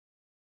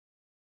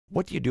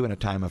What do you do in a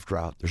time of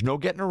drought? There's no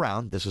getting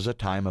around. This is a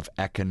time of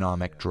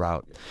economic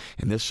drought.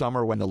 And this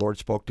summer, when the Lord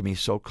spoke to me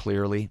so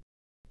clearly,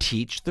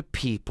 teach the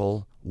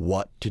people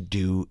what to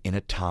do in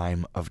a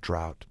time of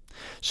drought.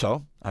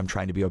 So I'm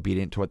trying to be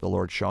obedient to what the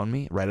Lord's shown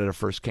me. Right out of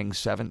 1 Kings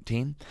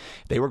 17,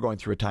 they were going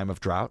through a time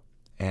of drought.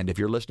 And if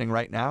you're listening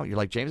right now, you're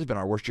like, James, it's been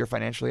our worst year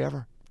financially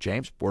ever.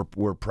 James,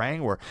 we're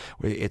praying.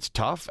 It's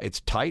tough.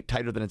 It's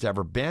tighter than it's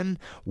ever been.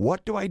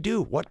 What do I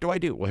do? What do I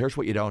do? Well, here's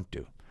what you don't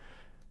do.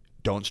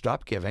 Don't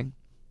stop giving.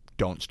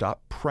 Don't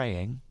stop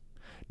praying.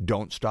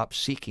 Don't stop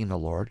seeking the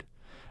Lord.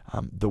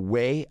 The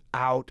way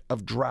out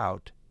of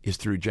drought is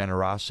through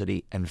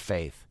generosity and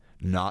faith,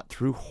 not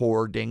through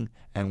hoarding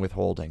and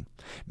withholding.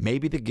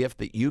 Maybe the gift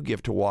that you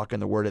give to walk in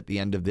the Word at the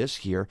end of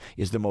this year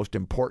is the most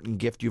important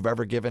gift you've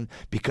ever given,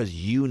 because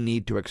you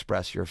need to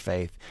express your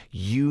faith.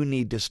 You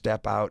need to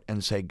step out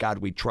and say, God,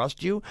 we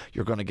trust you.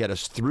 You're going to get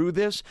us through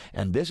this,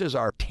 and this is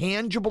our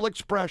tangible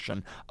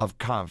expression of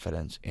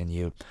confidence in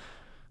you.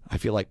 I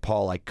feel like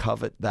Paul, I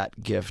covet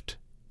that gift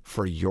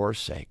for your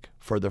sake,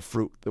 for the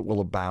fruit that will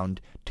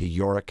abound to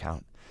your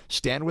account.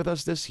 Stand with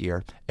us this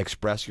year.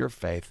 Express your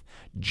faith.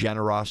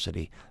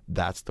 Generosity.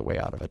 That's the way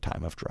out of a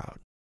time of drought.